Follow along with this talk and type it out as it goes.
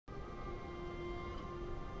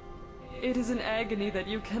It is an agony that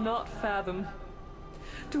you cannot fathom.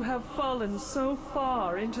 To have fallen so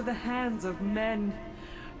far into the hands of men.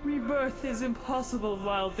 Rebirth is impossible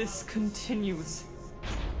while this continues.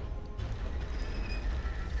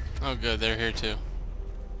 Oh good, they're here too.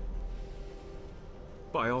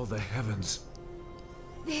 By all the heavens.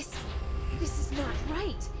 This is not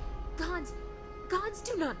right. Gods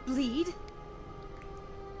do not bleed.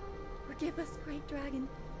 Forgive us, great dragon.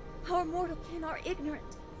 Our mortal kin are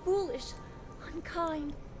ignorant, foolish,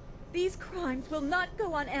 unkind. These crimes will not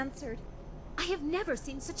go unanswered. I have never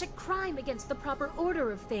seen such a crime against the proper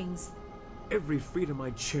order of things. Every freedom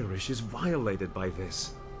I cherish is violated by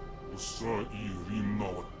this.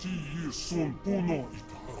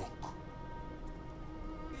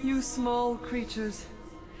 You small creatures.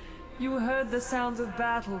 You heard the sounds of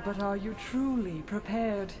battle, but are you truly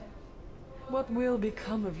prepared? What will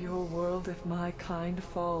become of your world if my kind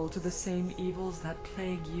fall to the same evils that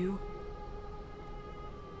plague you?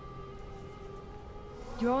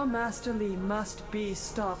 Your Master Li must be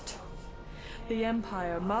stopped. The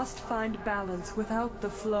Empire must find balance without the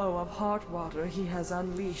flow of heart water he has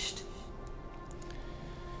unleashed.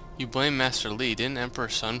 You blame Master Li. Didn't Emperor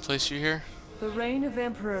Sun place you here? The reign of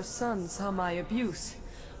Emperor Sun saw my abuse,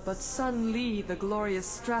 but Sun Li, the glorious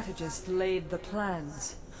strategist, laid the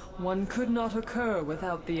plans. One could not occur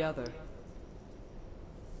without the other.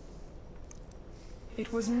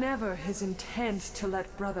 It was never his intent to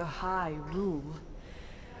let Brother Hai rule.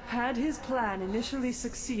 Had his plan initially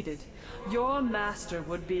succeeded, your master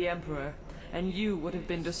would be Emperor, and you would have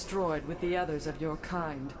been destroyed with the others of your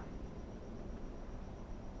kind.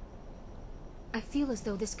 I feel as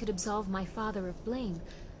though this could absolve my father of blame,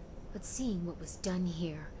 but seeing what was done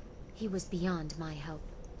here, he was beyond my help.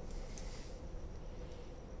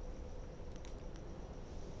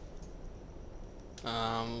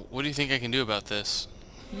 What do you think I can do about this?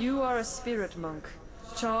 You are a spirit monk,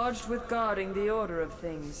 charged with guarding the order of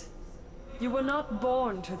things. You were not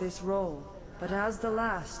born to this role, but as the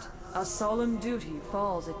last, a solemn duty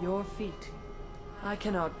falls at your feet. I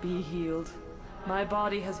cannot be healed. My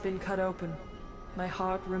body has been cut open, my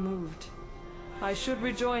heart removed. I should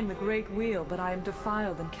rejoin the Great Wheel, but I am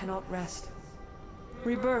defiled and cannot rest.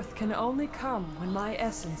 Rebirth can only come when my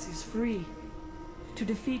essence is free. To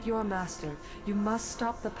defeat your master, you must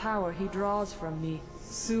stop the power he draws from me.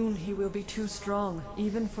 Soon he will be too strong,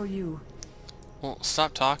 even for you. Well,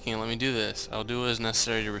 stop talking and let me do this. I'll do what is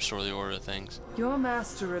necessary to restore the order of things. Your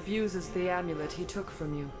master abuses the amulet he took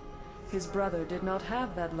from you. His brother did not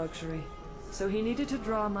have that luxury, so he needed to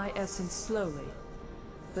draw my essence slowly.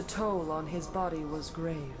 The toll on his body was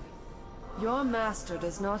grave. Your master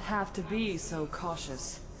does not have to be so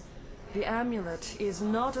cautious. The amulet is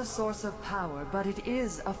not a source of power, but it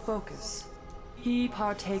is a focus. He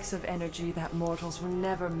partakes of energy that mortals were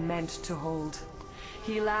never meant to hold.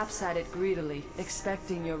 He laps at it greedily,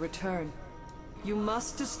 expecting your return. You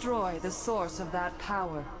must destroy the source of that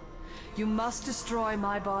power. You must destroy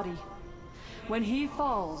my body. When he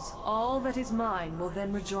falls, all that is mine will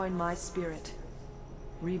then rejoin my spirit.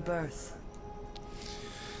 Rebirth.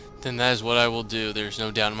 Then that is what I will do. There's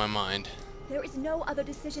no doubt in my mind. There is no other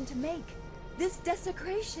decision to make. This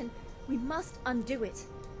desecration, we must undo it.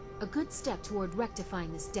 A good step toward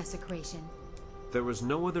rectifying this desecration. There was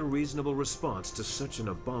no other reasonable response to such an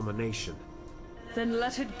abomination. Then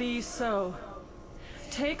let it be so.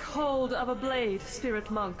 Take hold of a blade,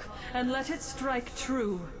 spirit monk, and let it strike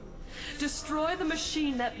true. Destroy the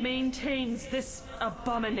machine that maintains this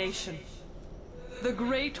abomination. The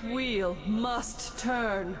Great Wheel must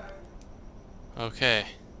turn. Okay.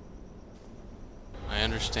 I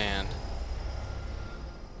understand.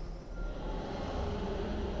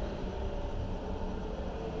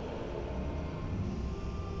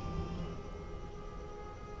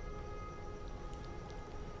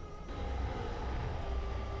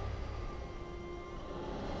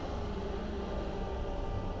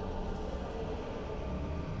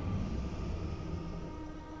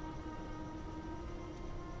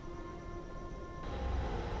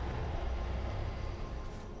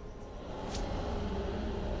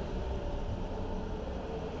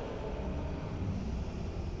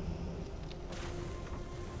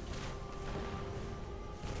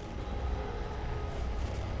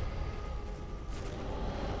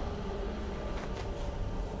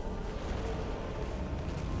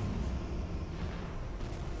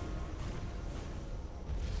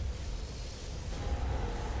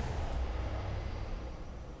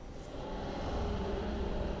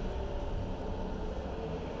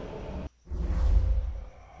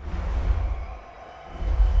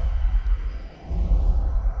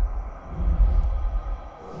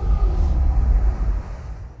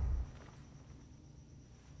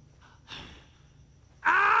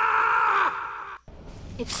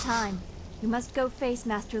 It's time. You must go face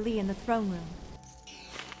Master Li in the throne room.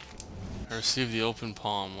 I received the open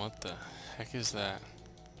palm. What the heck is that?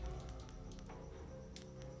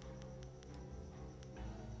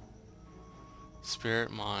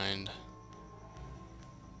 Spirit mind.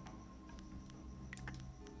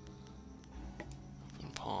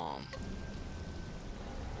 Open palm.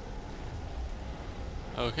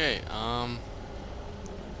 Okay, I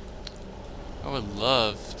would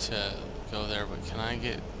love to go there, but can I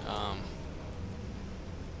get,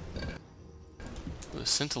 the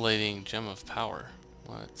scintillating gem of power?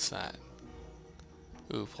 What's that?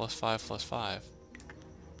 Ooh, +5, +5.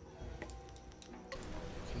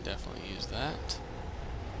 Can definitely use that.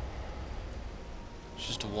 It's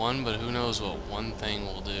just one, but who knows what one thing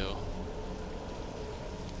will do.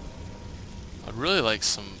 I'd really like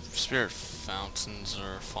some spirit fountains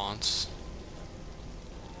or fonts.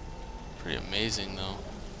 Pretty amazing though.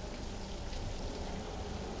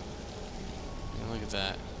 Yeah, look at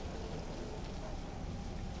that.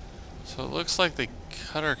 So it looks like they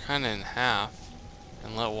cut her kind of in half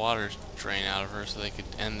and let water drain out of her so they could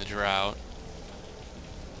end the drought.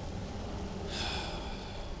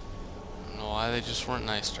 I don't know why they just weren't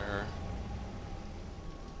nice to her.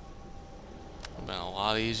 It would have been a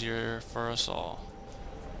lot easier for us all.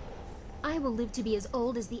 I will live to be as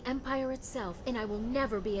old as the Empire itself, and I will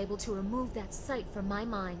never be able to remove that sight from my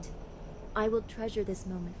mind. I will treasure this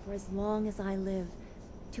moment for as long as I live.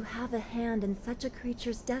 To have a hand in such a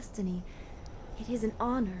creature's destiny, it is an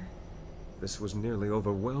honor. This was nearly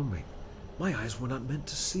overwhelming. My eyes were not meant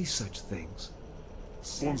to see such things.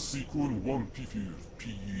 The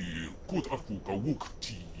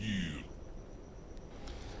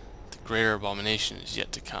greater abomination is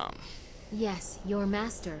yet to come. Yes, your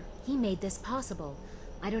master. He made this possible.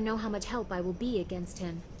 I don't know how much help I will be against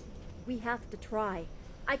him. We have to try.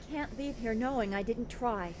 I can't leave here knowing I didn't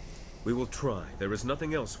try. We will try. There is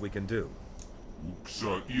nothing else we can do.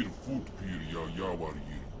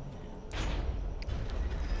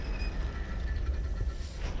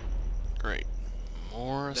 Great.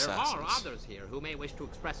 More There assassins. are others here who may wish to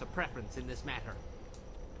express a preference in this matter.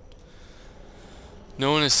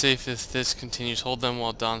 No one is safe if this continues. Hold them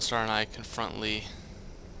while Dawnstar and I confront Lee.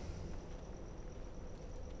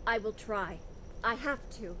 I will try. I have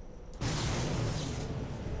to.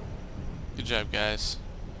 Good job, guys.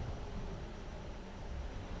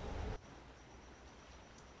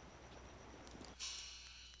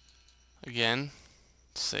 Again,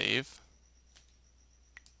 save.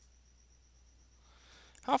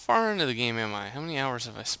 How far into the game am I? How many hours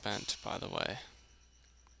have I spent, by the way?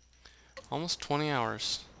 Almost 20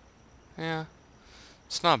 hours. Yeah,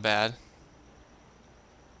 it's not bad.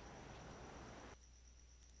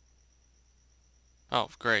 Oh,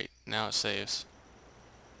 great. Now it saves.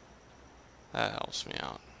 That helps me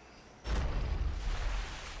out.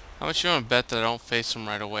 How much you want to bet that I don't face them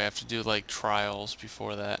right away? I have to do, like, trials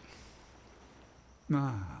before that.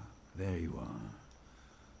 Ah, there you are.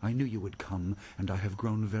 I knew you would come, and I have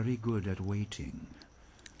grown very good at waiting.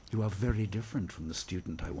 You are very different from the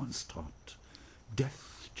student I once taught.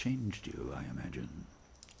 Death changed you, I imagine.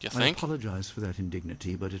 You I think? apologize for that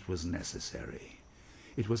indignity, but it was necessary.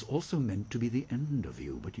 It was also meant to be the end of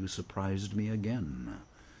you, but you surprised me again.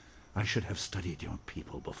 I should have studied your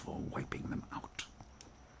people before wiping them out.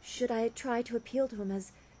 Should I try to appeal to him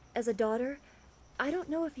as a daughter? I don't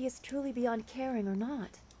know if he is truly beyond caring or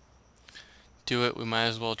not. Do it. We might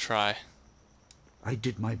as well try. I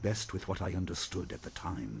did my best with what I understood at the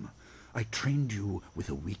time. I trained you with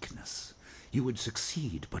a weakness. You would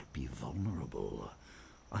succeed, but be vulnerable.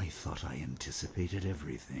 I thought I anticipated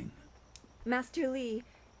everything. Master Li,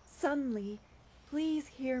 Son Li, please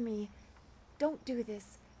hear me. Don't do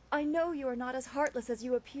this. I know you are not as heartless as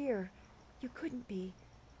you appear. You couldn't be.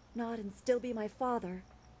 Not and still be my father.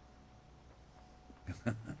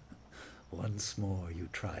 Once more you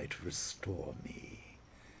try to restore me.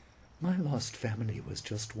 My lost family was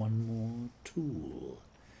just one more tool.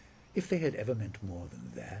 If they had ever meant more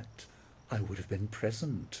than that, I would have been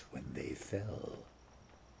present when they fell.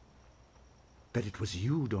 That it was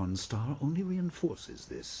you, Dawnstar, only reinforces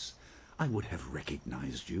this. I would have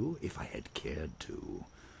recognized you if I had cared to.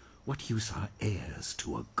 What use are heirs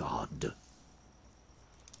to a god?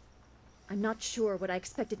 I'm not sure what I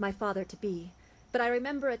expected my father to be, but I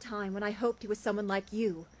remember a time when I hoped he was someone like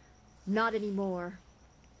you. Not anymore.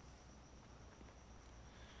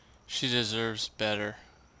 She deserves better.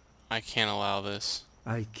 I can't allow this.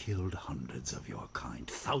 I killed hundreds of your kind,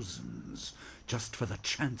 thousands, just for the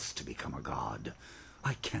chance to become a god.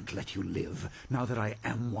 I can't let you live, now that I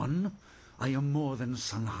am one. I am more than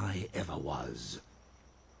Sanhai ever was.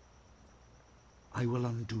 I will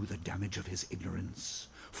undo the damage of his ignorance,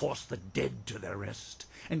 force the dead to their rest,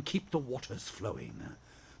 and keep the waters flowing.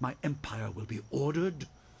 My empire will be ordered,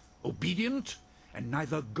 obedient, and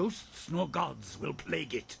neither ghosts nor gods will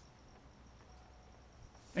plague it.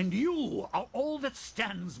 And you are all that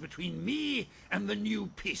stands between me and the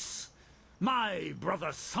new peace. My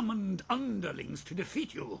brother summoned underlings to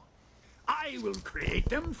defeat you. I will create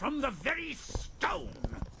them from the very stone.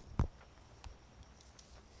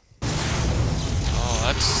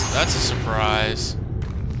 Oh, that's a surprise.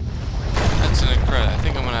 That's an incredible. I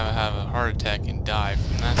think I'm gonna have a heart attack and die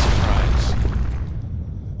from that surprise.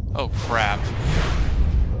 Oh crap.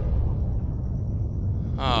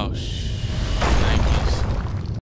 Oh